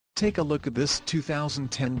take a look at this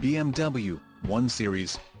 2010 BMW 1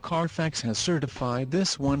 Series. Carfax has certified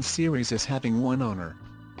this 1 Series as having one owner.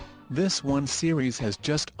 This 1 Series has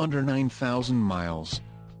just under 9,000 miles.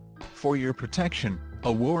 For your protection,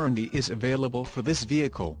 a warranty is available for this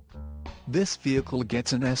vehicle. This vehicle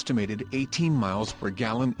gets an estimated 18 miles per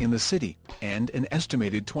gallon in the city, and an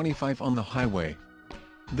estimated 25 on the highway.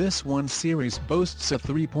 This 1 Series boasts a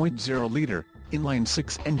 3.0-liter,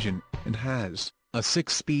 inline-six engine, and has a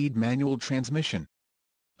 6-speed manual transmission.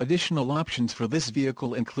 Additional options for this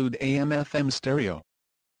vehicle include AM/FM stereo.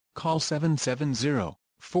 Call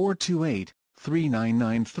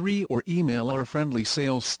 770-428-3993 or email our friendly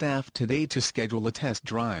sales staff today to schedule a test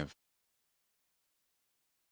drive.